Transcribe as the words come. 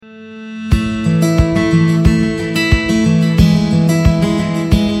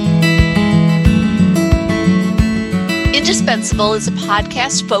Indispensable is a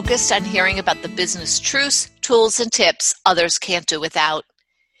podcast focused on hearing about the business truths, tools, and tips others can't do without.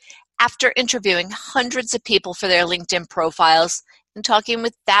 After interviewing hundreds of people for their LinkedIn profiles and talking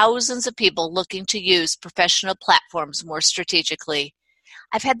with thousands of people looking to use professional platforms more strategically,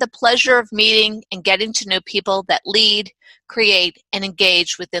 I've had the pleasure of meeting and getting to know people that lead, create, and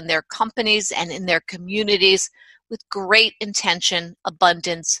engage within their companies and in their communities with great intention,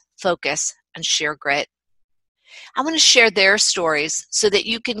 abundance, focus, and sheer grit. I want to share their stories so that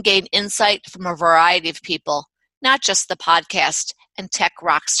you can gain insight from a variety of people, not just the podcast and tech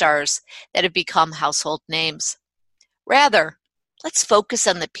rock stars that have become household names. Rather, let's focus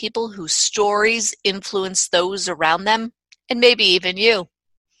on the people whose stories influence those around them and maybe even you.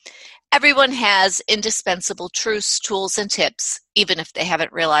 Everyone has indispensable truths, tools, and tips, even if they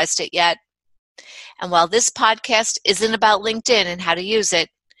haven't realized it yet. And while this podcast isn't about LinkedIn and how to use it,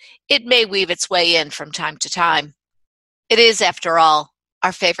 it may weave its way in from time to time. It is, after all,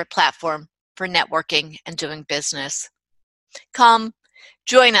 our favorite platform for networking and doing business. Come,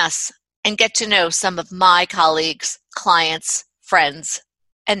 join us, and get to know some of my colleagues, clients, friends,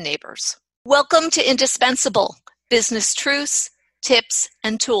 and neighbors. Welcome to Indispensable, business truths, tips,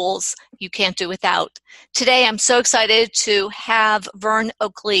 and tools you can't do without. Today, I'm so excited to have Vern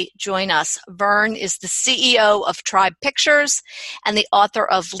Oakley join us. Vern is the CEO of Tribe Pictures and the author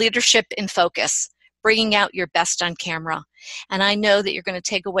of Leadership in Focus, Bringing Out Your Best on Camera. And I know that you're going to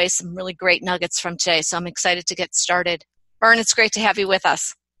take away some really great nuggets from today, so I'm excited to get started. Vern, it's great to have you with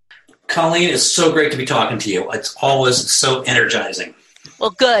us. Colleen, it's so great to be talking to you. It's always so energizing.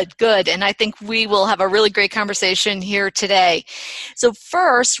 Well, good. And I think we will have a really great conversation here today. So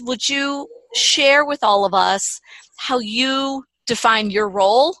first, would you share with all of us how you define your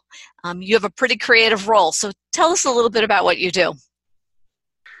role? You have a pretty creative role, so tell us a little bit about what you do.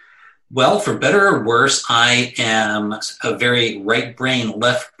 Well, for better or worse, I am a very right brain,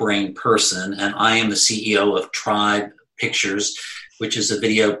 left brain person, and I am the CEO of Tribe Pictures, which is a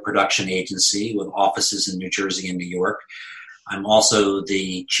video production agency with offices in New Jersey and New York. I'm also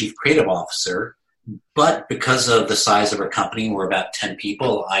the chief creative officer, but because of the size of our company, we're about 10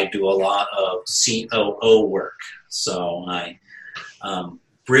 people, I do a lot of COO work. So I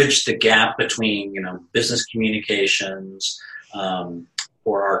bridge the gap between, business communications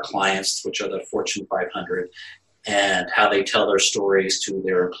for our clients, which are the Fortune 500, and how they tell their stories to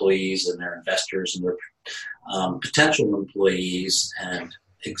their employees and their investors and their potential employees, and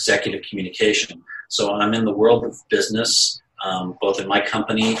executive communication. So I'm in the world of business, both in my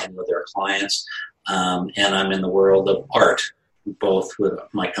company and with our clients, and I'm in the world of art, both with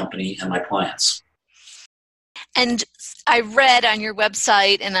my company and my clients. And I read on your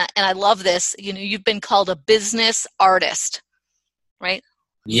website, and I love this, you've been called a business artist, right?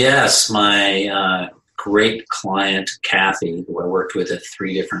 Yes, my great client, Kathy, who I worked with at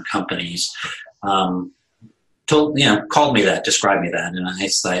 3 different companies, called me that, described me that, and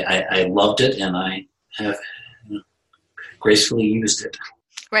I loved it, and I have gracefully used it.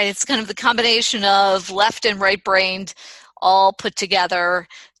 Right, it's kind of the combination of left and right brained all put together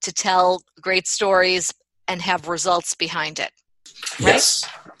to tell great stories and have results behind it. Right? Yes,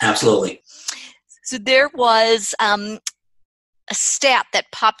 absolutely. So there was a stat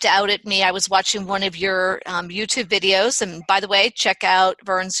that popped out at me. I was watching one of your YouTube videos, and by the way, check out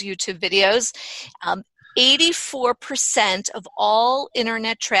Vern's YouTube videos. 84% of all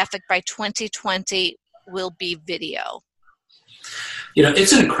internet traffic by 2020 will be video.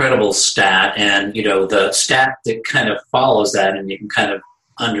 It's an incredible stat, and, the stat that kind of follows that, and you can kind of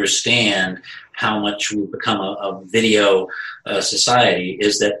understand how much we've become a video society,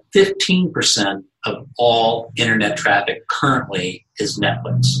 is that 15% of all internet traffic currently is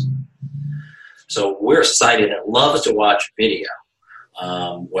Netflix. So we're a society that loves to watch video,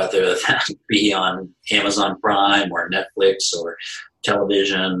 whether that be on Amazon Prime or Netflix or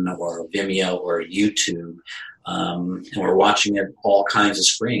television or Vimeo or YouTube. And we're watching it all kinds of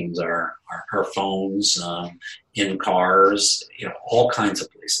screens, our phones, in cars, all kinds of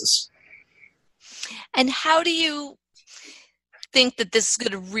places. And how do you think that this is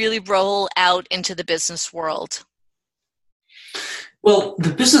going to really roll out into the business world? Well,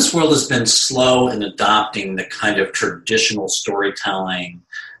 the business world has been slow in adopting the kind of traditional storytelling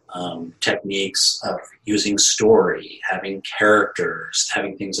techniques of using story, having characters,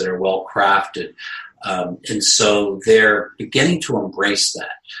 having things that are well crafted. And so they're beginning to embrace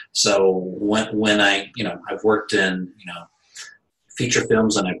that. So when I've worked in, feature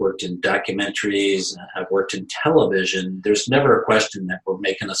films, and I've worked in documentaries, and I've worked in television, there's never a question that we're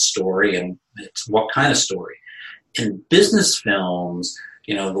making a story, and it's what kind of story. In business films,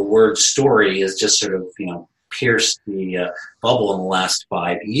 the word story is just sort of, pierced the bubble in the last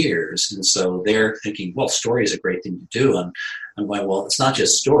 5 years. And so they're thinking, well, story is a great thing to do. And I'm going, well, it's not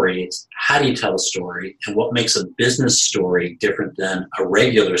just story. It's how do you tell a story, and what makes a business story different than a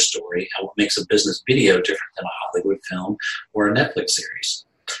regular story, and what makes a business video different than a Hollywood film or a Netflix series.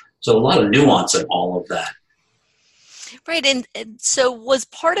 So a lot of nuance in all of that. Right. And so was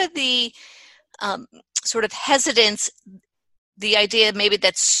part of the sort of hesitance the idea maybe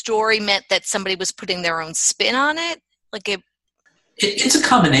that story meant that somebody was putting their own spin on it? It's a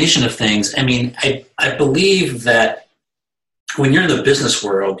combination of things. I mean, I believe that when you're in the business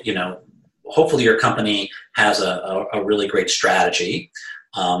world, hopefully your company has a really great strategy,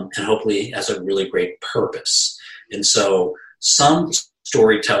 and hopefully has a really great purpose. And so some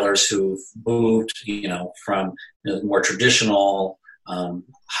storytellers who've moved, from the more traditional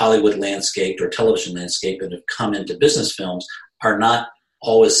Hollywood landscape or television landscape and have come into business films are not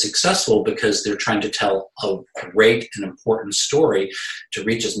always successful because they're trying to tell a great and important story to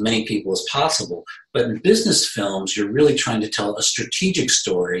reach as many people as possible. But in business films, you're really trying to tell a strategic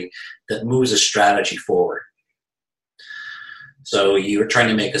story that moves a strategy forward. So you're trying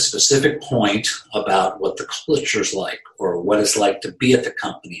to make a specific point about what the culture's like, or what it's like to be at the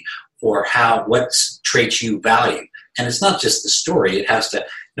company, or what traits you value. And it's not just the story. It has to,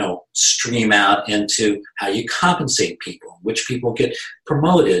 stream out into how you compensate people, which people get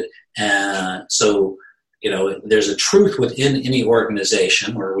promoted. And so, there's a truth within any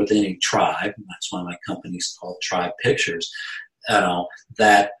organization or within any tribe. And that's why my company's called Tribe Pictures,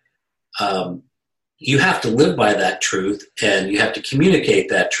 that you have to live by that truth, and you have to communicate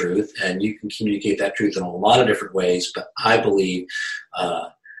that truth, and you can communicate that truth in a lot of different ways. But I believe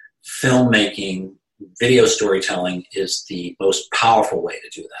filmmaking, video storytelling is the most powerful way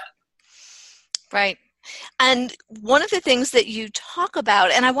to do that. Right. And one of the things that you talk about,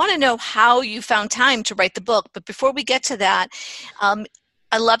 and I want to know how you found time to write the book, but before we get to that,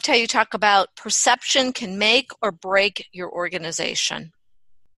 I loved how you talk about perception can make or break your organization.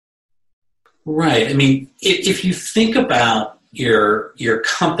 Right. I mean, if you think about your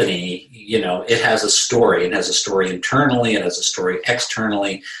company, it has a story. It has a story internally. It has a story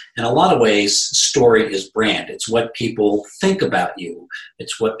externally. In a lot of ways, story is brand. It's what people think about you.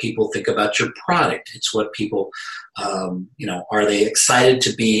 It's what people think about your product. It's what people, are they excited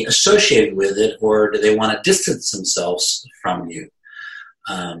to be associated with it, or do they want to distance themselves from you?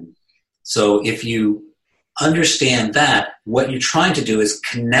 So if you understand that, what you're trying to do is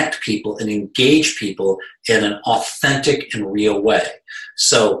connect people and engage people in an authentic and real way.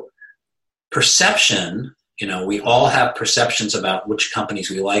 So perception, we all have perceptions about which companies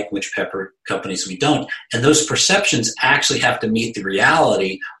we like, which companies we don't. And those perceptions actually have to meet the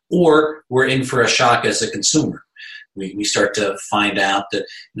reality, or we're in for a shock as a consumer. We start to find out that,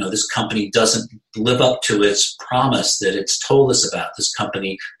 this company doesn't live up to its promise that it's told us about. This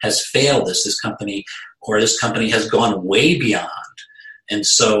company has failed us. This company has gone way beyond. And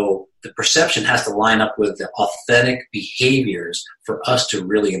so the perception has to line up with the authentic behaviors for us to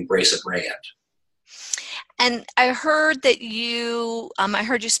really embrace a brand. And I heard that you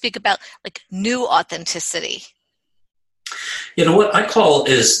speak about new authenticity. What I call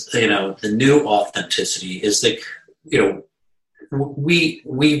is, the new authenticity is that,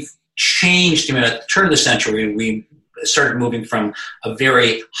 we've changed. At the turn of the century, we started moving from a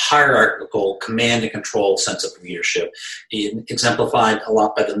very hierarchical command and control sense of leadership, exemplified a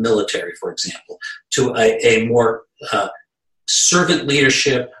lot by the military, for example, to a more servant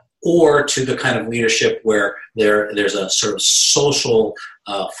leadership, or to the kind of leadership where there's a sort of social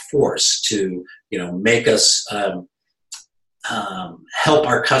force to make us help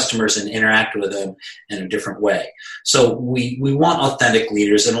our customers and interact with them in a different way. So we want authentic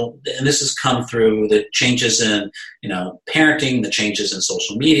leaders, and this has come through the changes in parenting, the changes in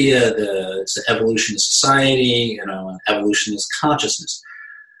social media, the evolution of society, evolution of consciousness.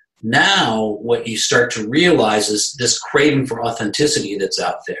 Now what you start to realize is this craving for authenticity that's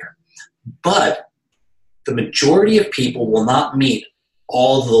out there. But the majority of people will not meet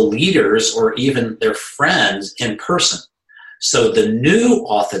all the leaders or even their friends in person. So the new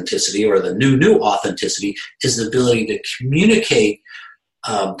authenticity, or the new authenticity, is the ability to communicate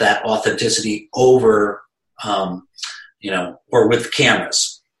that authenticity over, or with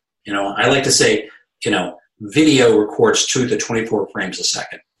cameras. I like to say, video records truth at 24 frames a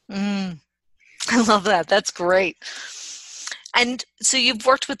second. I love that. That's great. And so you've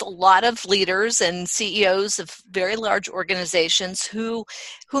worked with a lot of leaders and CEOs of very large organizations who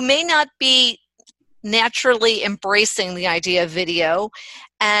may not be naturally embracing the idea of video.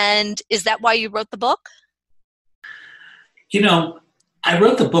 And is that why you wrote the book? I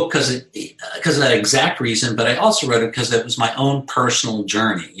wrote the book because of that exact reason, but I also wrote it because it was my own personal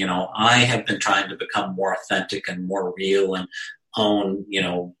journey. I have been trying to become more authentic and more real and own,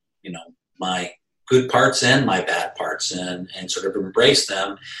 my good parts and my bad parts and sort of embrace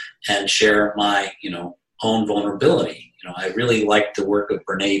them and share my, own vulnerability. I really liked the work of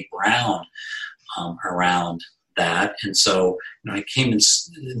Brene Brown around that. And so, I came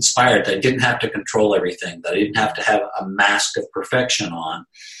inspired that I didn't have to control everything, that I didn't have to have a mask of perfection on.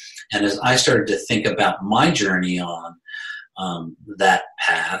 And as I started to think about my journey on that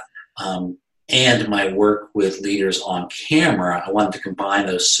path and my work with leaders on camera, I wanted to combine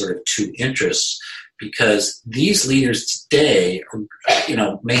those sort of two interests because these leaders today,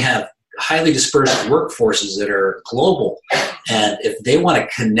 may have highly dispersed workforces that are global. And if they want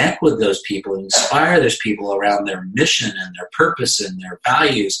to connect with those people and inspire those people around their mission and their purpose and their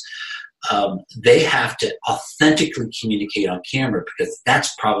values, they have to authentically communicate on camera because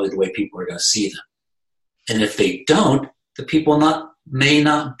that's probably the way people are going to see them. And if they don't, the people may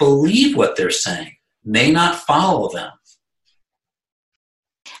not believe what they're saying, may not follow them.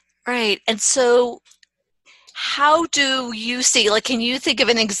 Right. And so how do you see, can you think of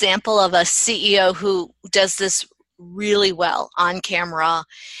an example of a CEO who does this really well on camera,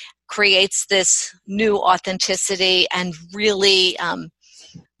 creates this new authenticity, and really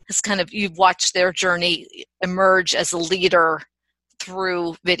has you've watched their journey emerge as a leader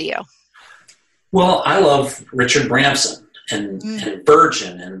through video? Well, I love Richard Branson and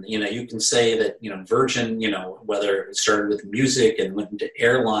Virgin. And, you can say that, Virgin, whether it started with music and went into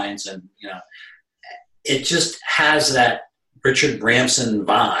airlines and, it just has that Richard Branson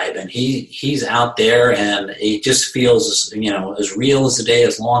vibe, and he's out there, and it just feels as real as the day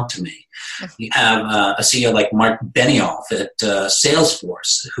is long to me. You have a CEO like Mark Benioff at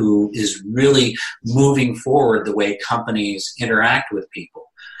Salesforce, who is really moving forward the way companies interact with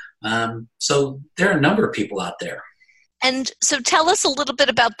people. So there are a number of people out there. And so tell us a little bit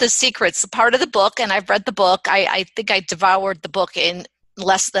about the secrets, part of the book, and I've read the book. I think I devoured the book in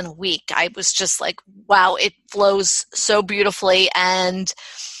less than a week. I was just like, wow, it flows so beautifully. And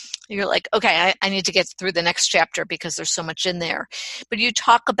you're like, okay, I need to get through the next chapter because there's so much in there. But you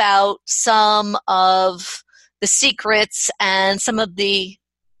talk about some of the secrets and some of the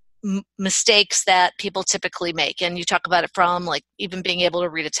mistakes that people typically make. And you talk about it from even being able to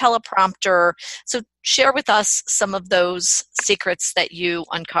read a teleprompter. So share with us some of those secrets that you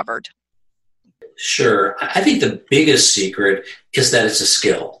uncovered. Sure. I think the biggest secret is that it's a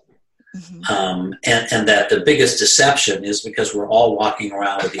skill. Mm-hmm. And that the biggest deception is because we're all walking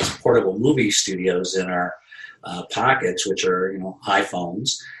around with these portable movie studios in our pockets, which are,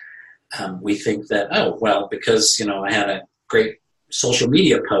 iPhones. We think that, because, I had a great social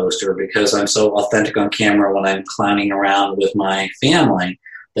media post, or because I'm so authentic on camera when I'm clowning around with my family,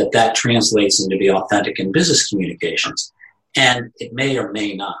 that translates into be authentic in business communications. And it may or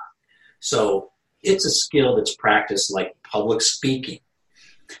may not. So it's a skill that's practiced like public speaking.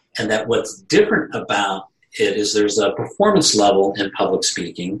 And that what's different about it is there's a performance level in public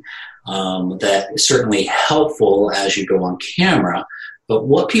speaking that is certainly helpful as you go on camera. But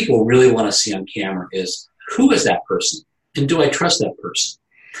what people really want to see on camera is, who is that person? And do I trust that person?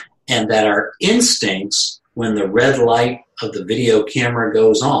 And that our instincts, when the red light of the video camera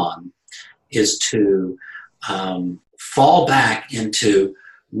goes on, is to fall back into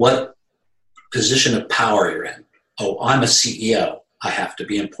what position of power you're in. Oh, I'm a CEO. I have to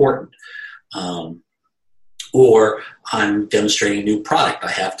be important. Or I'm demonstrating a new product.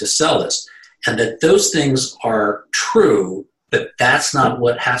 I have to sell this. And that those things are true, but that's not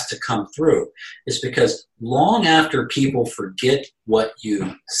what has to come through. It's because long after people forget what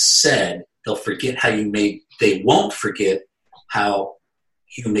you said, they'll forget how you they won't forget how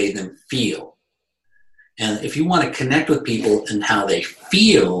you made them feel. And if you want to connect with people and how they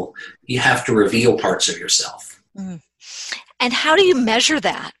feel, you have to reveal parts of yourself. Mm. And how do you measure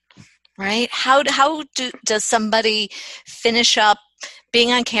that, right? How does somebody finish up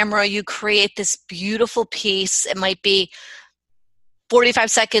being on camera? You create this beautiful piece. It might be 45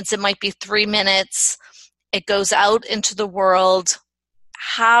 seconds. It might be 3 minutes. It goes out into the world.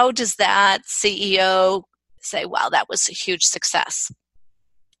 How does that CEO say, wow, that was a huge success?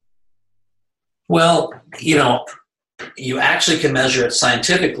 Well, you actually can measure it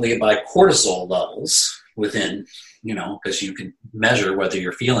scientifically by cortisol levels within, because you can measure whether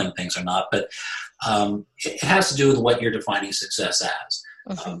you're feeling things or not, but it has to do with what you're defining success as.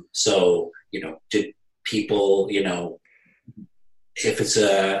 Mm-hmm. So, did people, if it's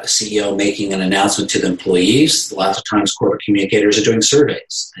a CEO making an announcement to the employees, lots of times corporate communicators are doing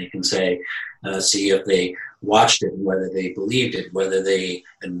surveys. They can say, see if they watched it and whether they believed it, whether they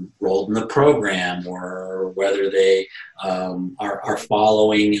enrolled in the program, or whether they are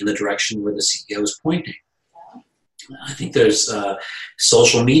following in the direction where the CEO is pointing. I think there's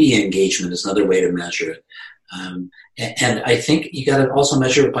social media engagement is another way to measure it. And I think you got to also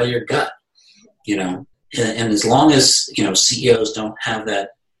measure it by your gut, and as long as, CEOs don't have that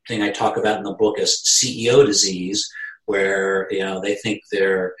thing I talk about in the book as CEO disease, where, they think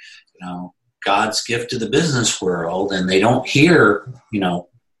they're, God's gift to the business world, and they don't hear,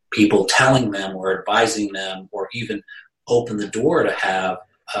 people telling them or advising them or even open the door to have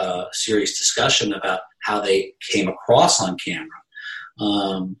a serious discussion about how they came across on camera.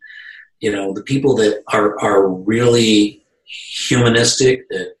 The people that are really humanistic,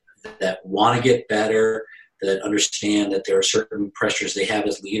 that want to get better, that understand that there are certain pressures they have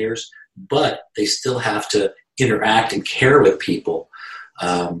as leaders, but they still have to interact and care with people.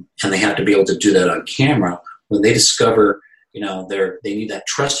 And they have to be able to do that on camera. When they discover, they need that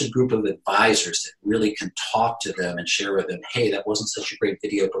trusted group of advisors that really can talk to them and share with them, hey, that wasn't such a great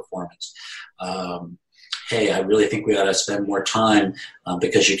video performance. Hey, I really think we ought to spend more time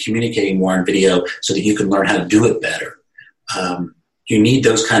because you're communicating more in video so that you can learn how to do it better. You need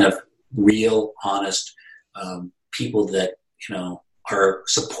those kind of real, honest people that, are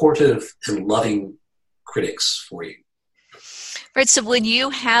supportive and loving critics for you. Right. So when you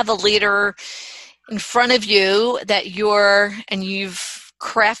have a leader in front of you and you've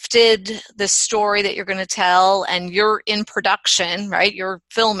crafted the story that you're going to tell, and you're in production, right? You're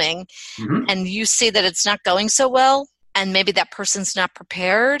filming, mm-hmm. and you see that it's not going so well, and maybe that person's not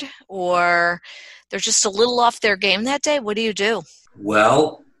prepared, or they're just a little off their game that day. What do you do?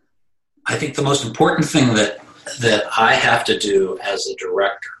 Well, I think the most important thing that I have to do as a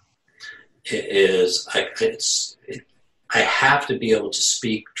director is I have to be able to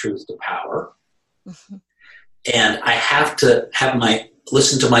speak truth to power, mm-hmm. and I have to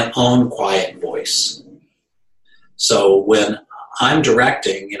listen to my own quiet voice. So when I'm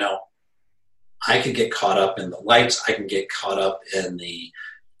directing, I could get caught up in the lights, I can get caught up in the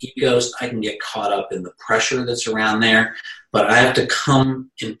egos, I can get caught up in the pressure that's around there, but I have to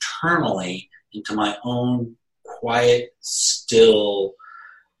come internally into my own quiet, still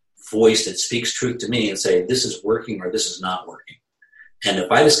voice that speaks truth to me and say, this is working or this is not working. And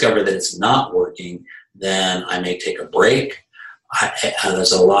if I discover that it's not working, then I may take a break.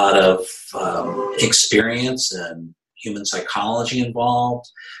 There's a lot of experience and human psychology involved.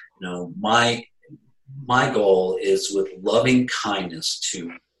 My goal is with loving kindness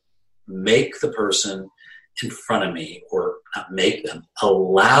to make the person in front of me, or not make them,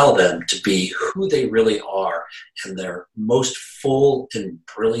 allow them to be who they really are and their most full and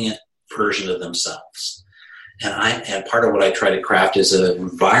brilliant version of themselves. And part of what I try to craft is an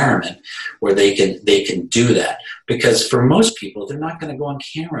environment where they can do that. Because for most people, they're not going to go on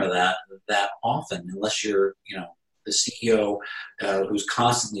camera that often unless you're, the CEO who's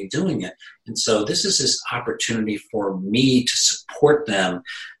constantly doing it. And so this is this opportunity for me to support them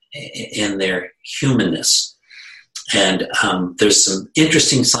in their humanness. And there's some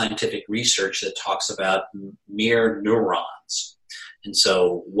interesting scientific research that talks about mirror neurons. And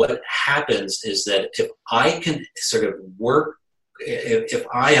so what happens is that if I can sort of work, if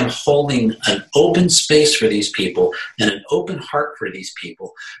I am holding an open space for these people and an open heart for these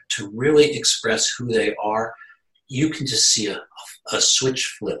people to really express who they are, you can just see a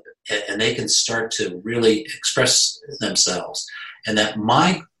switch flip, and they can start to really express themselves. And that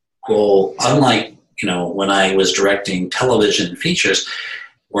my goal, unlike when I was directing television features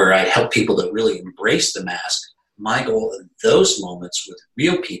where I help people to really embrace the mask, my goal in those moments with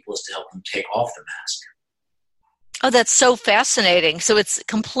real people is to help them take off the mask. Oh, that's so fascinating. So it's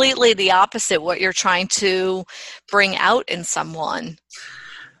completely the opposite, what you're trying to bring out in someone.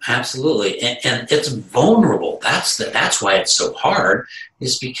 Absolutely. And it's vulnerable. That's why it's so hard,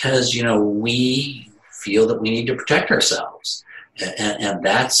 is because, we feel that we need to protect ourselves. And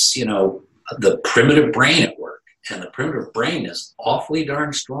that's, the primitive brain at work. And the primitive brain is awfully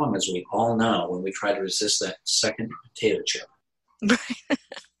darn strong, as we all know, when we try to resist that second potato chip.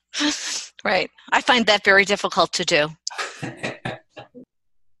 Right. I find that very difficult to do.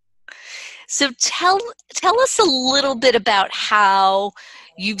 So tell us a little bit about how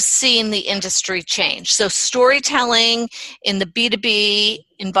you've seen the industry change. So storytelling in the B2B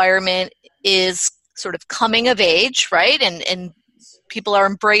environment is sort of coming of age, right? And people are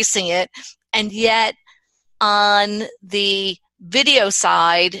embracing it. And yet on the video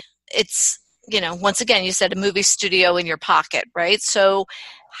side, it's, once again, you said a movie studio in your pocket, right? So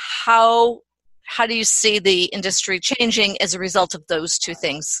how do you see the industry changing as a result of those two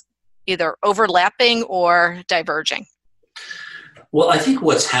things either overlapping or diverging? Well, I think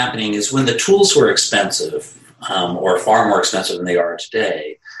what's happening is when the tools were expensive, or far more expensive than they are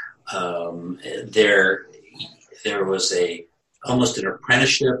today, there was almost an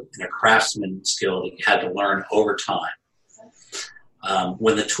apprenticeship and a craftsman skill that you had to learn over time.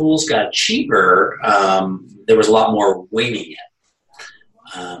 When the tools got cheaper, there was a lot more winging it.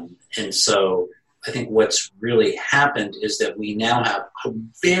 And so I think what's really happened is that we now have a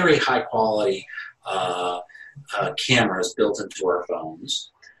very high quality cameras built into our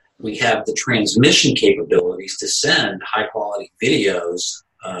phones. We have the transmission capabilities to send high quality videos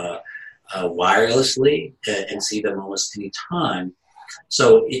wirelessly and see them almost any time.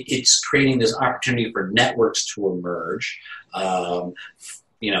 So it's creating this opportunity for networks to emerge. You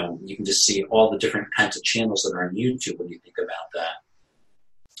can just see all the different kinds of channels that are on YouTube when you think about that.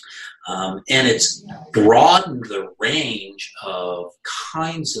 And it's broadened the range of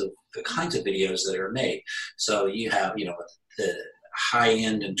the kinds of videos that are made. So you have, the high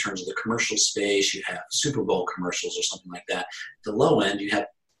end in terms of the commercial space, you have Super Bowl commercials or something like that. The low end, you have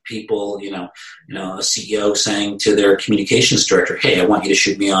people, a CEO saying to their communications director, hey, I want you to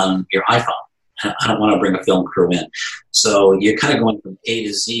shoot me on your iPhone. I don't want to bring a film crew in. So you're kind of going from A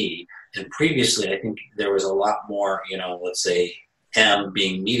to Z. And previously, I think there was a lot more, let's say M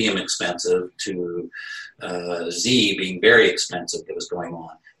being medium expensive to Z being very expensive that was going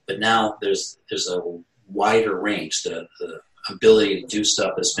on. But now there's a wider range. The ability to do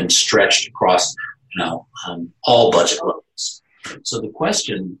stuff has been stretched across, all budget levels. So the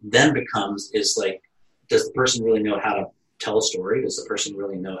question then becomes does the person really know how to tell a story? Does the person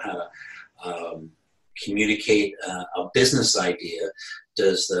really know how to communicate a business idea?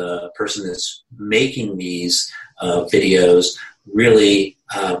 Does the person that's making these videos really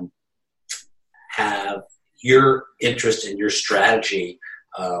have your interest and your strategy,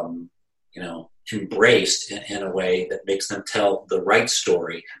 embraced in a way that makes them tell the right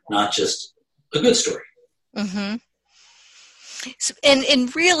story, not just a good story? Mm-hmm. So,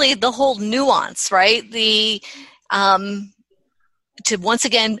 and really the whole nuance, right? To once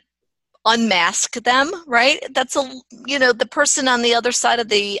again unmask them, right? That's the person on the other side of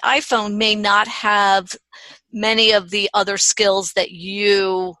the iPhone may not have many of the other skills that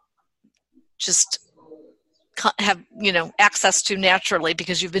you just have, access to naturally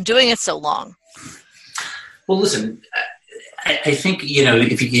because you've been doing it so long. Well, listen, I think,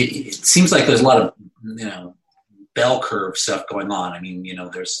 it seems like there's a lot of, bell curve stuff going on. I mean,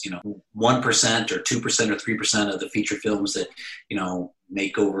 there's, 1% or 2% or 3% of the feature films that,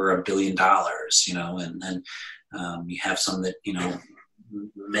 make over $1 billion, and then you have some that,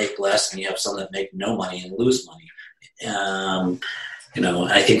 make less, and you have some that make no money and lose money. I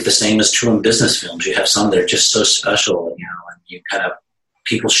think the same is true in business films. You have some that are just so special, and you kind of,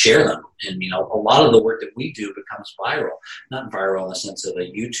 people share them. And, a lot of the work that we do becomes viral, not viral in the sense of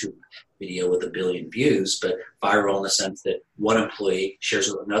a YouTube video with 1 billion views, but viral in the sense that one employee shares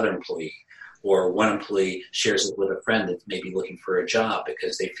it with another employee, or one employee shares it with a friend that's maybe looking for a job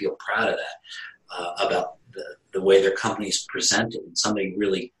because they feel proud of that, about the way their company's presented, and somebody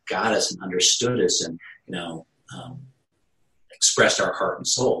really got us and understood us and, expressed our heart and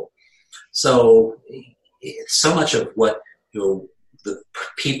soul. So so much of what, the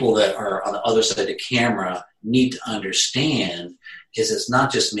people that are on the other side of the camera need to understand is it's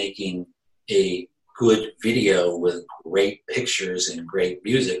not just making a good video with great pictures and great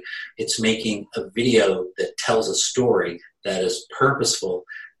music. It's making a video that tells a story that is purposeful,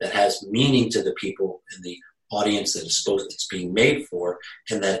 that has meaning to the people in the audience that it's being made for,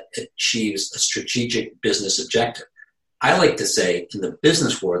 and that achieves a strategic business objective. I like to say, in the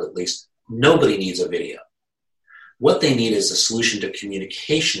business world at least, nobody needs a video. What they need is a solution to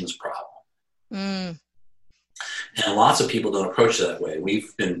communications problem. Mm. And lots of people don't approach it that way.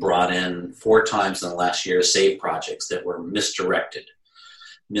 We've been brought in 4 times in the last year to save projects that were misdirected,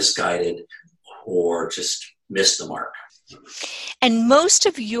 misguided, or just missed the mark. And most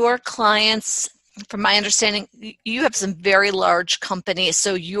of your clients, from my understanding, you have some very large companies,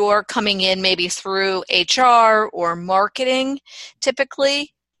 so you're coming in maybe through HR or marketing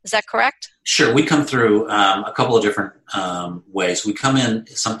typically. Is that correct? Sure. We come through a couple of different ways. We come in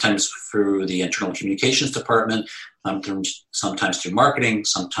sometimes through the internal communications department, sometimes through marketing,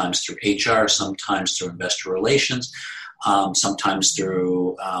 sometimes through HR, sometimes through investor relations, sometimes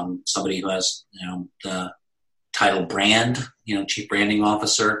through somebody who has the title brand, chief branding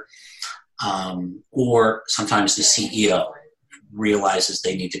officer, or sometimes the CEO realizes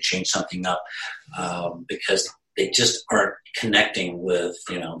they need to change something up because they just aren't connecting with,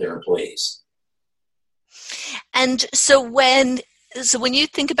 their employees. And so when So when you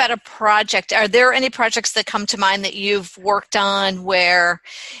think about a project, are there any projects that come to mind that you've worked on where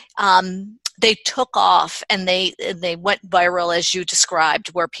they took off and they went viral as you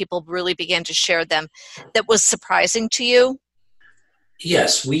described, where people really began to share them, that was surprising to you?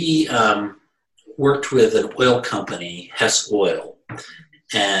 Yes, we worked with an oil company, Hess Oil,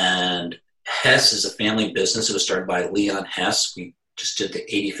 and Hess is a family business. It was started by Leon Hess. We just did the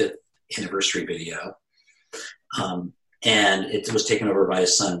 85th anniversary video. And it was taken over by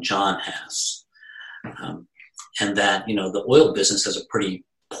his son, John Hess. And that, the oil business has a pretty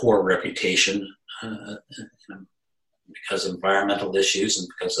poor reputation because of environmental issues and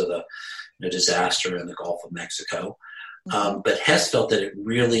because of the disaster in the Gulf of Mexico. But Hess felt that it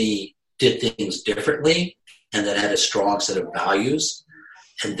really did things differently and that it had a strong set of values.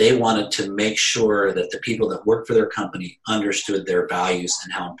 And they wanted to make sure that the people that worked for their company understood their values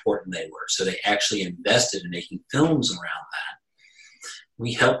and how important they were. So they actually invested in making films around that.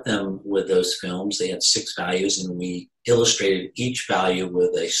 We helped them with those films. They had 6 values, and we illustrated each value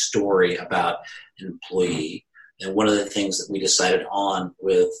with a story about an employee. And one of the things that we decided on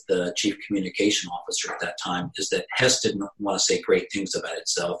with the chief communication officer at that time is that Hess didn't want to say great things about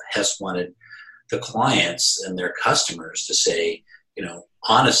itself. Hess wanted the clients and their customers to say,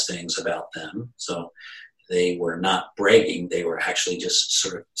 honest things about them. So they were not bragging. They were actually just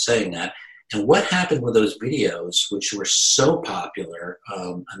sort of saying that. And what happened with those videos, which were so popular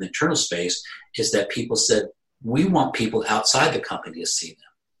in the internal space, is that people said, we want people outside the company to see them.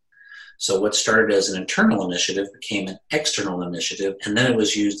 So what started as an internal initiative became an external initiative, and then it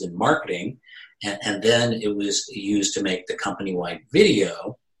was used in marketing, and then it was used to make the company-wide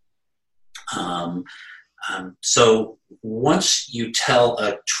video. So once you tell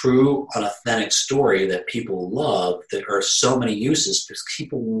a true, authentic story that people love, there are so many uses because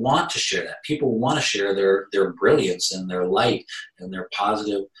people want to share that. People want to share their brilliance and their light and their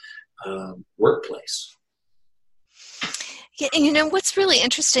positive workplace. Yeah, and what's really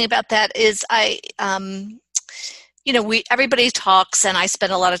interesting about that is everybody talks, and I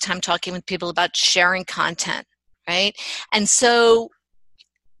spend a lot of time talking with people about sharing content, right? And so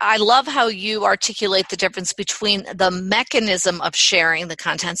I love how you articulate the difference between the mechanism of sharing the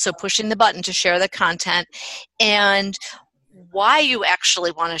content, so pushing the button to share the content, and why you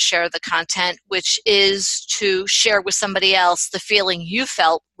actually want to share the content, which is to share with somebody else the feeling you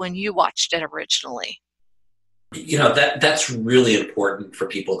felt when you watched it originally. That's really important for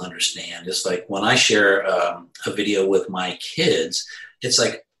people to understand. It's like when I share a video with my kids, it's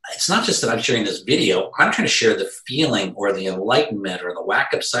like, it's not just that I'm sharing this video. I'm trying to share the feeling or the enlightenment or the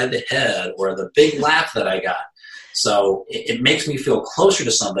whack upside the head or the big laugh that I got. So it makes me feel closer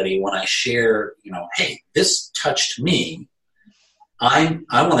to somebody when I share, hey, this touched me. I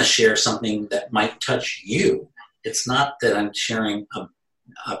want to share something that might touch you. It's not that I'm sharing a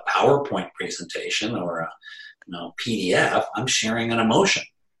PowerPoint presentation or a PDF. I'm sharing an emotion.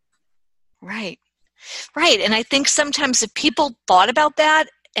 Right. And I think sometimes if people thought about that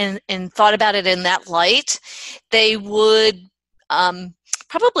and thought about it in that light, they would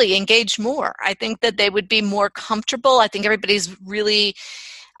probably engage more. I think that they would be more comfortable. I think everybody's really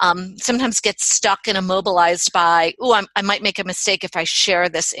sometimes gets stuck and immobilized by, I might make a mistake if I share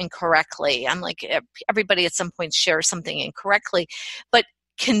this incorrectly. I'm like, everybody at some point shares something incorrectly. But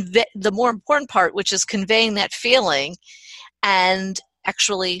the more important part, which is conveying that feeling and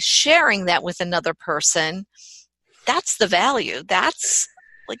actually sharing that with another person, that's the value. That's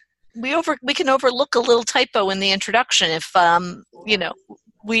like we can overlook a little typo in the introduction if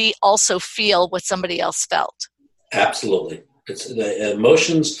we also feel what somebody else felt. Absolutely. It's the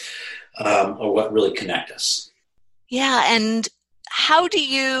emotions are what really connect us. Yeah, and how do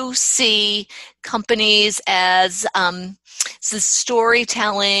you see companies as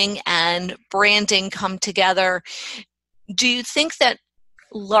storytelling and branding come together? Do you think that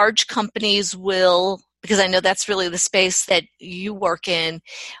large companies will, because I know that's really the space that you work in,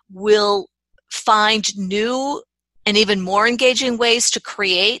 will find new and even more engaging ways to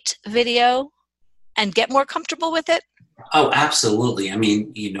create video and get more comfortable with it? Oh, absolutely. I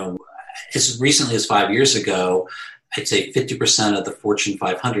mean, as recently as 5 years ago, I'd say 50% of the Fortune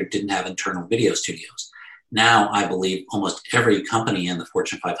 500 didn't have internal video studios. Now, I believe almost every company in the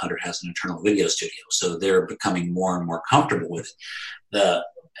Fortune 500 has an internal video studio, so they're becoming more and more comfortable with it.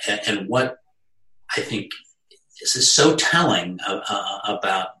 And what I think is so telling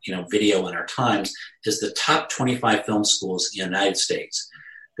about video in our times is the top 25 film schools in the United States.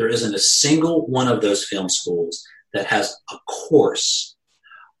 There isn't a single one of those film schools that has a course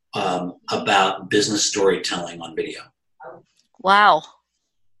about business storytelling on video. Wow.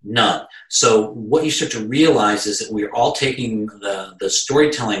 None. So what you start to realize is that we're all taking the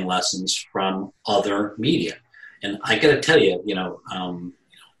storytelling lessons from other media. And I got to tell you,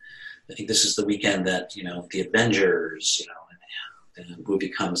 I think this is the weekend that, the Avengers, the movie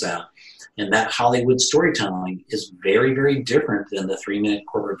comes out. And that Hollywood storytelling is very, very different than the 3-minute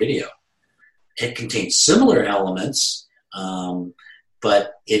corporate video. It contains similar elements,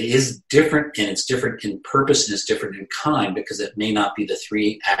 but it is different, and it's different in purpose, and it's different in kind, because it may not be the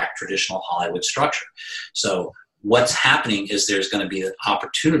 3-act traditional Hollywood structure. So what's happening is there's going to be an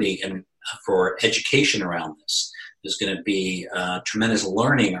opportunity for education around this. There's going to be tremendous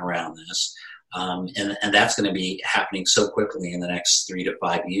learning around this. And that's going to be happening so quickly in the next 3 to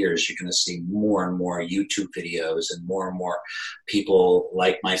 5 years. You're going to see more and more YouTube videos and more people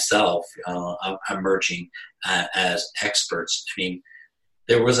like myself emerging as experts. I mean,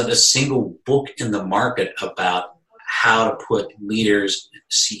 there wasn't a single book in the market about how to put leaders,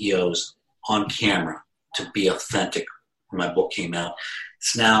 CEOs on camera to be authentic when my book came out.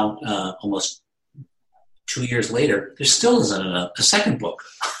 It's now almost 2 years later. There still isn't a second book.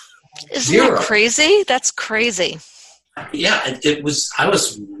 Isn't that crazy? That's crazy. Yeah, it was. I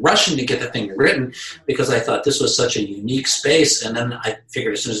was rushing to get the thing written because I thought this was such a unique space, and then I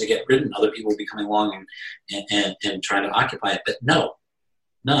figured as soon as it get written, other people would be coming along and trying to occupy it. But no,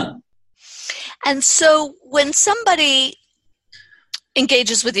 none. And so when somebody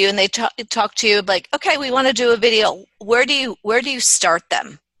engages with you and they talk to you like, okay, we want to do a video, where do you start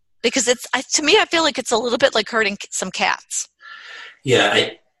them? Because to me, I feel like it's a little bit like herding some cats.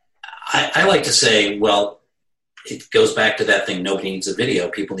 Yeah, I like to say, well, it goes back to that thing, nobody needs a video,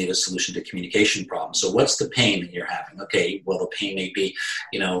 people need a solution to communication problems. So what's the pain that you're having? Okay, well, the pain may be,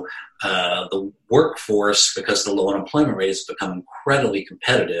 the workforce, because the low unemployment rate has become incredibly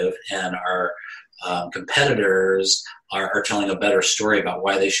competitive, and our competitors are telling a better story about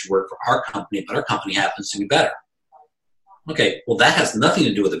why they should work for our company, but our company happens to be better. Okay, well, that has nothing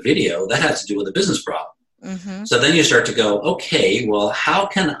to do with the video. That has to do with the business problem. Mm-hmm. So then you start to go, okay, well, how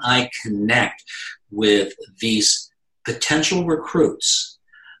can I connect with these potential recruits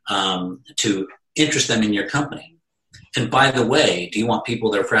to interest them in your company? And by the way, do you want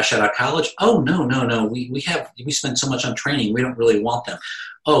people that are fresh out of college? Oh, no. We spend so much on training. We don't really want them.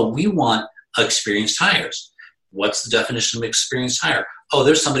 Oh, we want experienced hires. What's the definition of experienced hire? Oh,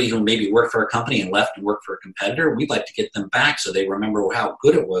 there's somebody who maybe worked for a company and left and worked for a competitor. We'd like to get them back so they remember how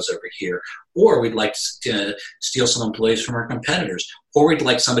good it was over here. Or we'd like to steal some employees from our competitors. Or we'd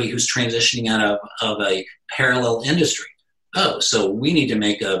like somebody who's transitioning out of a parallel industry. Oh, so we need to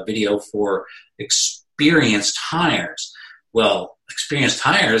make a video for experienced hires. Well, experienced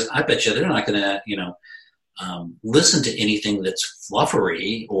hires, I bet you they're not going to, listen to anything that's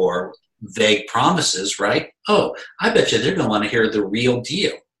fluffery or vague promises, right? Oh, I bet you they're going to want to hear the real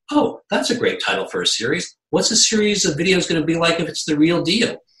deal. Oh, that's a great title for a series. What's a series of videos going to be like if it's the real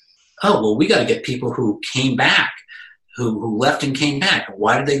deal? Oh, well, we got to get people who came back, who left and came back.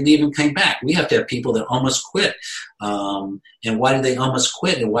 Why did they leave and came back? We have to have people that almost quit. And why did they almost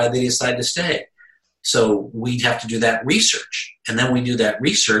quit, and why did they decide to stay? So we'd have to do that research. And then we do that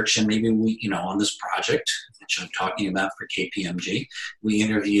research, and maybe we, on this project, which I'm talking about for KPMG, we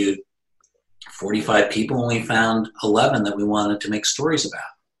interviewed 45 people, and we found 11 that we wanted to make stories about.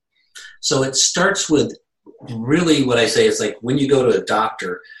 So it starts with really what I say is like when you go to a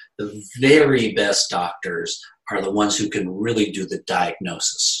doctor, the very best doctors are the ones who can really do the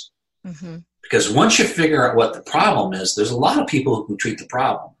diagnosis. Mm-hmm. Because once you figure out what the problem is, there's a lot of people who can treat the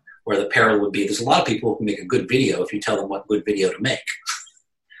problem, where the parallel would be there's a lot of people who can make a good video if you tell them what good video to make.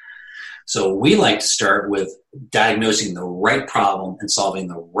 So we like to start with diagnosing the right problem and solving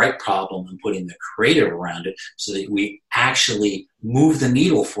the right problem and putting the creative around it so that we actually move the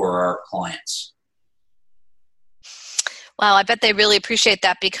needle for our clients. Wow, I bet they really appreciate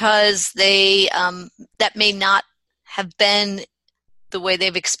that, because they that may not have been the way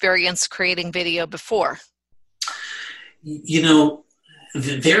they've experienced creating video before.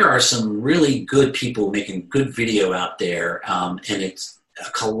 There are some really good people making good video out there, and it's a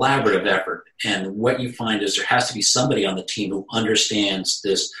collaborative effort. And what you find is there has to be somebody on the team who understands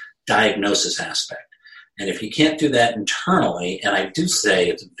this diagnosis aspect. And if you can't do that internally, and I do say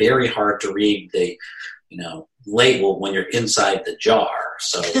it's very hard to read the, label when you're inside the jar.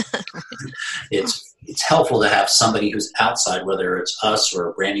 So it's helpful to have somebody who's outside, whether it's us or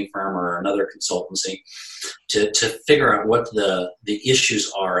a branding firm or another consultancy, to figure out what the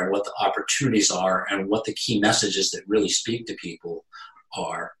issues are and what the opportunities are and what the key messages that really speak to people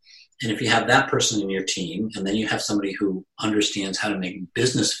are. And if you have that person in your team, and then you have somebody who understands how to make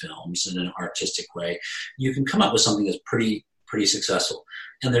business films in an artistic way, you can come up with something that's pretty pretty successful.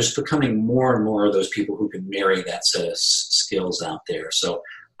 And there's becoming more and more of those people who can marry that set of skills out there. So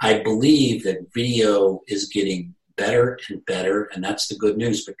I believe that video is getting better and better, and that's the good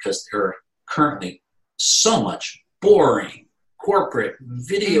news, because there are currently so much boring corporate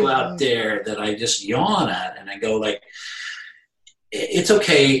video out there that I just yawn at, and I go like, it's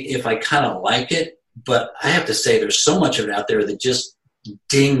okay if I kind of like it, but I have to say there's so much of it out there that just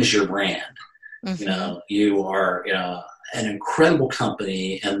dings your brand. You are an incredible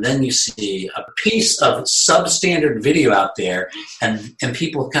company, and then you see a piece of substandard video out there, and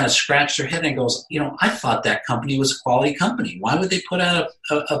people kind of scratch their head and goes, I thought that company was a quality company. Why would they put out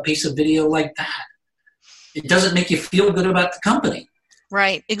a piece of video like that? It doesn't make you feel good about the company.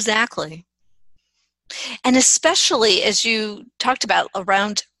 Right, exactly. And especially as you talked about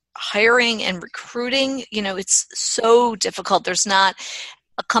around hiring and recruiting, it's so difficult. There's not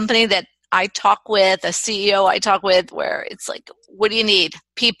a company that I talk with, a CEO I talk with, where it's like, what do you need?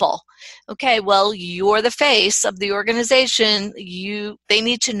 People. Okay, well, you're the face of the organization. They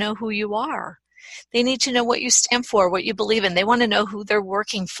need to know who you are. They need to know what you stand for, what you believe in. They want to know who they're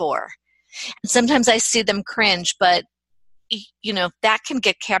working for. And sometimes I see them cringe, but that can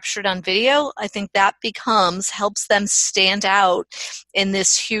get captured on video. I think that helps them stand out in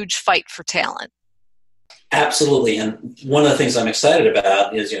this huge fight for talent. Absolutely. And one of the things I'm excited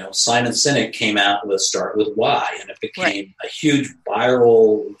about is, Simon Sinek came out with Start With Why, and it became a huge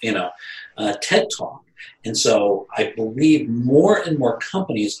viral, TED Talk. And so I believe more and more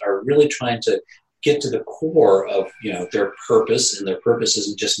companies are really trying to get to the core of, their purpose, and their purpose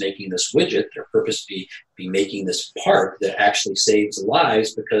isn't just making this widget. Their purpose be making this part that actually saves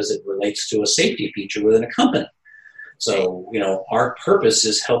lives because it relates to a safety feature within a company. So, our purpose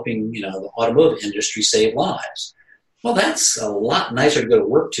is helping, the automotive industry save lives. Well, that's a lot nicer to go to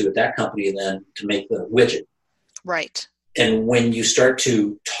work to at that company than to make the widget. Right. And when you start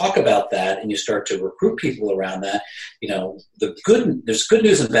to talk about that and you start to recruit people around that, there's good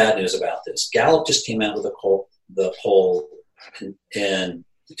news and bad news about this. Gallup just came out with the poll in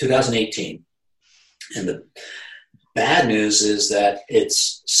 2018. And the bad news is that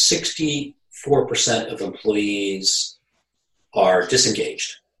it's 64% of employees are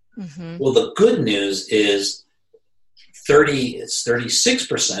disengaged. Mm-hmm. Well, the good news is 36%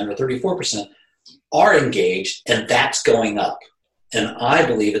 or 34% are engaged, and that's going up. And I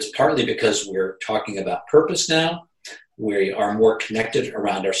believe it's partly because we're talking about purpose now. We are more connected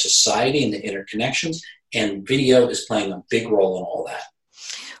around our society and the interconnections, and video is playing a big role in all that.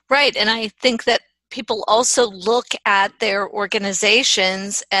 Right, and I think that people also look at their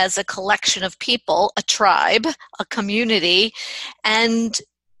organizations as a collection of people, a tribe, a community, and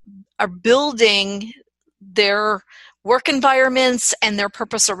are building their work environments and their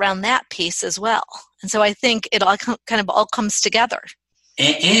purpose around that piece as well. And so I think it all kind of all comes together.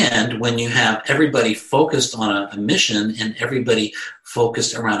 And when you have everybody focused on a mission and everybody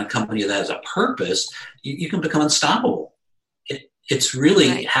focused around a company that has a purpose, you can become unstoppable. It's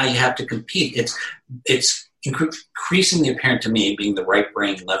really how you have to compete. It's increasingly apparent to me, being the right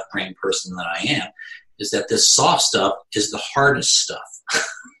brain, left brain person that I am, is that this soft stuff is the hardest stuff.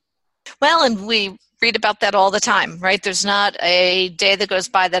 Well, and we read about that all the time, right? There's not a day that goes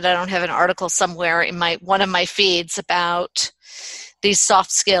by that I don't have an article somewhere in one of my feeds about these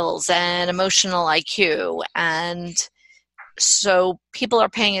soft skills and emotional IQ. And so people are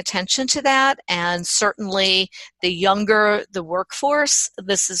paying attention to that, and certainly the younger the workforce,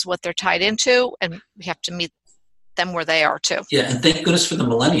 this is what they're tied into, and we have to meet them where they are too. Yeah, and thank goodness for the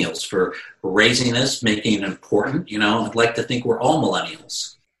millennials for raising this, making it important. I'd like to think we're all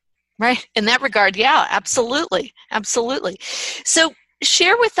millennials. Right. In that regard, yeah, absolutely. Absolutely. So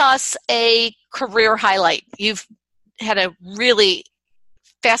share with us a career highlight. You've had a really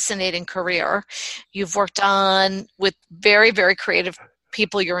fascinating career. You've worked with very, very creative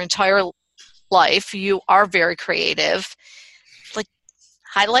people your entire life. You are very creative. Like,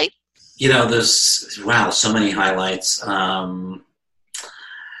 highlight? There's, so many highlights. I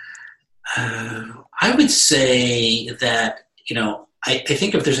would say that, I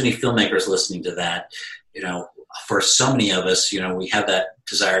think if there's any filmmakers listening to that, for so many of us, we have that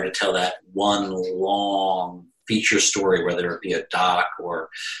desire to tell that one long feature story, whether it be a doc or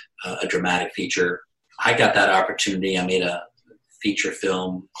a dramatic feature. I got that opportunity. I made a feature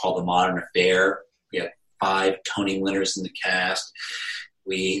film called The Modern Affair. We had 5 Tony winners in the cast.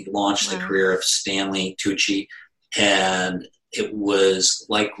 We launched the career of Stanley Tucci, and it was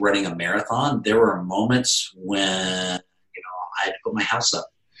like running a marathon. There were moments when I had to put my house up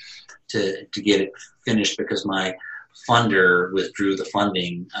to get it finished because my funder withdrew the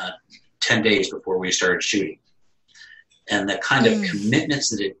funding 10 days before we started shooting. And the kind of commitments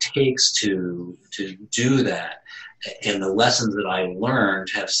that it takes to do that, and the lessons that I learned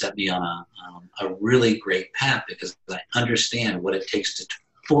have set me on a really great path, because I understand what it takes to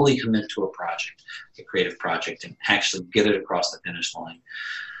fully commit to a project, a creative project, and actually get it across the finish line.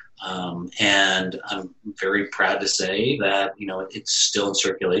 And I'm very proud to say that, it's still in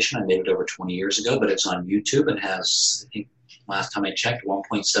circulation. I made it over 20 years ago, but it's on YouTube and has, I think, last time I checked,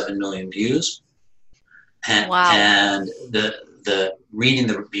 1.7 million views. And, wow. And the reading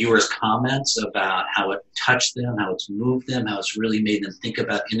the viewers' comments about how it touched them, how it's moved them, how it's really made them think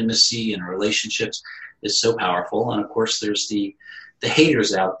about intimacy and relationships is so powerful. And of course, there's the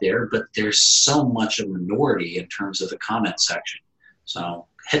haters out there, but there's so much a minority in terms of the comment section. So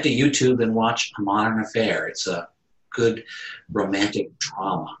head to YouTube and watch A Modern Affair. It's a good romantic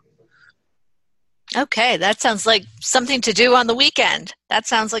drama. Okay, that sounds like something to do on the weekend. That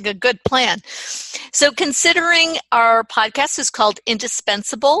sounds like a good plan. So considering our podcast is called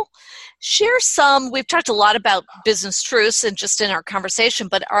Indispensable, share some, we've talked a lot about business truths and just in our conversation,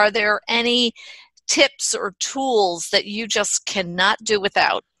 but are there any tips or tools that you just cannot do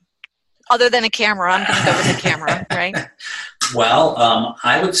without? Other than a camera, I'm going to go with a camera, right? Well,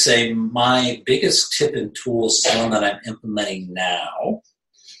 I would say my biggest tip and tool is one that I'm implementing now,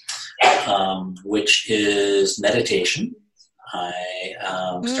 which is meditation.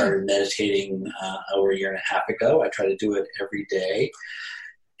 I started meditating over a year and a half ago. I try to do it every day.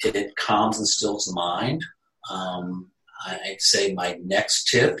 It calms and stills the mind. I'd say my next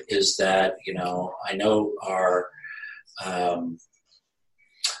tip is that, I know our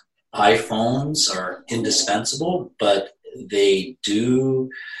iPhones are indispensable, but they do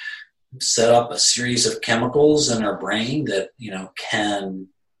set up a series of chemicals in our brain that, can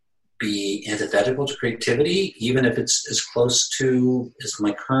be antithetical to creativity, even if it's as close to as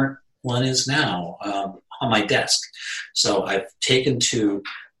my current one is now on my desk. So I've taken to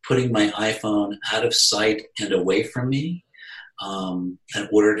putting my iPhone out of sight and away from me in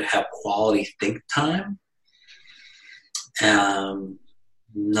order to have quality think time.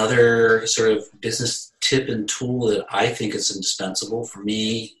 Another sort of business tip and tool that I think is indispensable for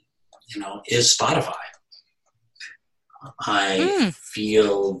me, is Spotify. I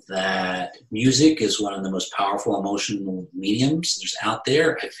feel that music is one of the most powerful emotional mediums there's out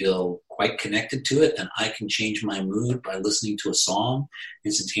there. I feel quite connected to it, and I can change my mood by listening to a song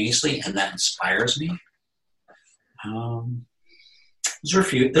instantaneously, and that inspires me.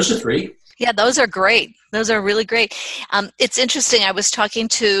 Those are three. Yeah, those are great. Those are really great. It's interesting. I was talking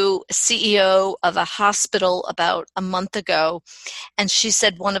to a CEO of a hospital about a month ago, and she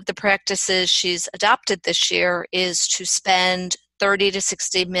said one of the practices she's adopted this year is to spend 30 to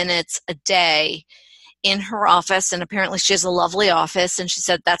 60 minutes a day in her office. And apparently she has a lovely office. And she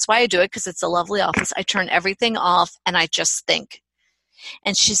said, that's why I do it, because it's a lovely office. I turn everything off and I just think.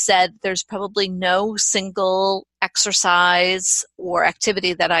 And she said there's probably no single exercise or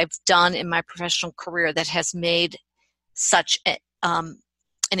activity that I've done in my professional career that has made such an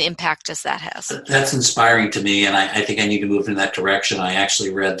impact as that has. That's inspiring to me, and I think I need to move in that direction. I actually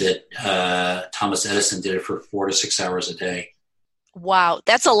read that Thomas Edison did it for 4 to 6 hours a day. Wow,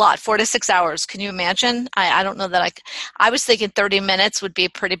 that's a lot, 4 to 6 hours. Can you imagine? I don't know that I was thinking 30 minutes would be a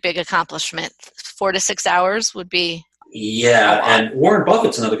pretty big accomplishment. 4 to 6 hours would be... Yeah, and Warren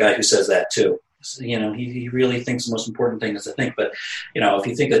Buffett's another guy who says that too. He really thinks the most important thing is to think. But, if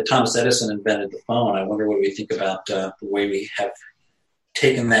you think that Thomas Edison invented the phone, I wonder what we think about the way we have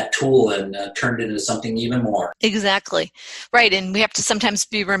taken that tool and turned it into something even more. Exactly. Right, and we have to sometimes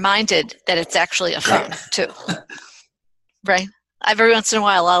be reminded that it's actually a phone too. Right? Every once in a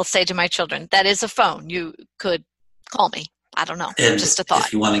while I'll say to my children, that is a phone. You could call me. I don't know. And just a thought.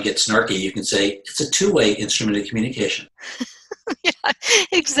 If you want to get snarky, you can say it's a two-way instrument of communication. Yeah,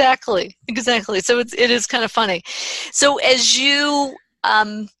 exactly. So it is kind of funny. So as you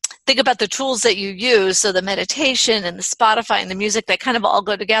think about the tools that you use, so the meditation and the Spotify and the music, that kind of all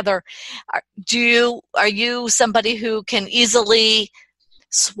go together. Are you somebody who can easily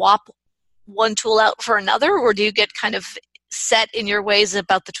swap one tool out for another, or do you get kind of set in your ways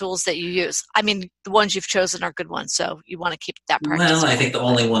about the tools that you use? I mean, the ones you've chosen are good ones, so you want to keep that practice. Well, I think the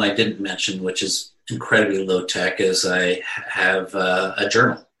only one I didn't mention, which is incredibly low tech, is I have a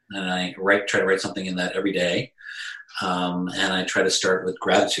journal, and I try to write something in that every day, and I try to start with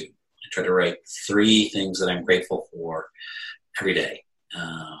gratitude. I try to write 3 things that I'm grateful for every day.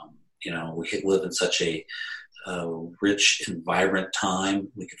 We live in such a rich and vibrant time.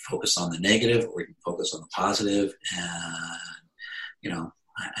 We can focus on the negative, or we can focus on the positive. And,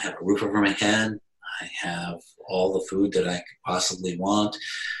 I have a roof over my head. I have all the food that I could possibly want.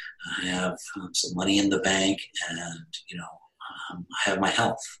 I have some money in the bank, and I have my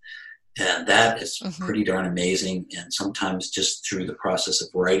health. And that is pretty darn amazing. And sometimes just through the process of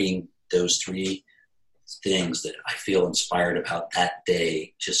writing those three things that I feel inspired about that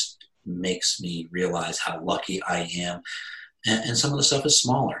day just makes me realize how lucky I am. And some of the stuff is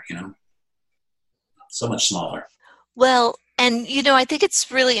smaller, so much smaller. Well, and, I think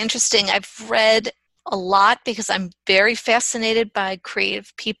it's really interesting. I've read a lot because I'm very fascinated by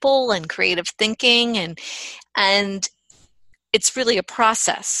creative people and creative thinking, and it's really a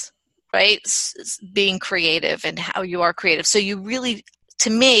process, right? Being creative and how you are creative. So you really, to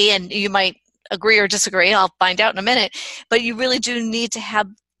me, and you might agree or disagree, I'll find out in a minute, but you really do need to have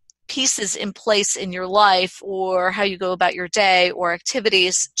pieces in place in your life or how you go about your day or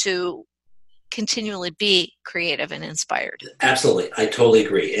activities to continually be creative and inspired. Absolutely. I totally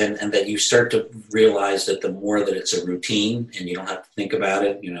agree. And that you start to realize that the more that it's a routine and you don't have to think about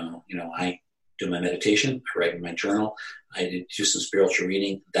it, I do my meditation, I write in my journal, I do some spiritual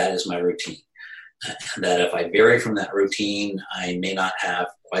reading. That is my routine. And that if I vary from that routine, I may not have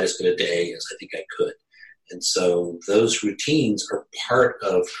quite as good a day as I think I could. And so those routines are part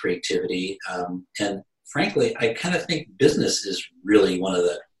of creativity. And frankly, I kind of think business is really one of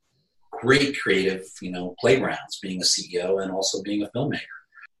the great creative, playgrounds, being a CEO and also being a filmmaker.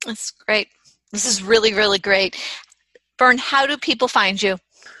 That's great. This is really, really great. Vern, how do people find you?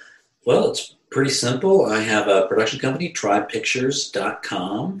 Well, it's pretty simple. I have a production company,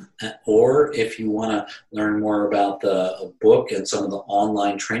 tribepictures.com. Or if you want to learn more about the book and some of the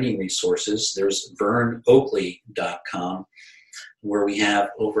online training resources, there's vernoakley.com, where we have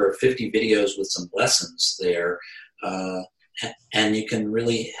over 50 videos with some lessons there. And you can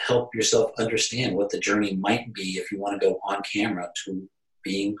really help yourself understand what the journey might be if you want to go on camera to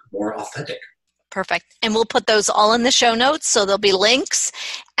being more authentic. Perfect. And we'll put those all in the show notes, so there'll be links.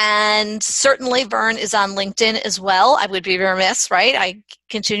 And certainly Vern is on LinkedIn as well. I would be remiss, right? I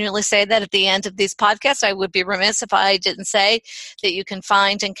continually say that at the end of these podcasts. I would be remiss if I didn't say that you can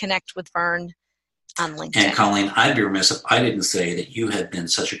find and connect with Vern on LinkedIn. And Colleen, I'd be remiss if I didn't say that you have been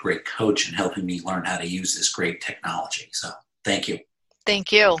such a great coach in helping me learn how to use this great technology. So thank you.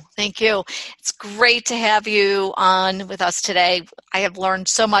 Thank you. Thank you. It's great to have you on with us today. I have learned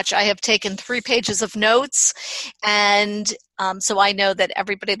so much. I have taken 3 pages of notes, and so I know that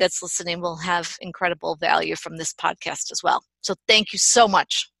everybody that's listening will have incredible value from this podcast as well. So thank you so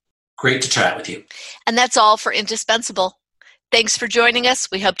much. Great to chat with you. And that's all for Indispensable. Thanks for joining us.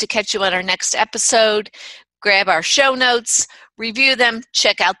 We hope to catch you on our next episode. Grab our show notes, review them,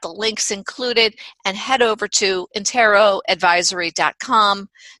 check out the links included, and head over to interoadvisory.com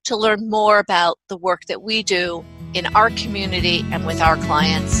to learn more about the work that we do in our community and with our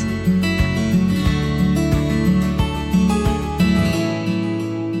clients.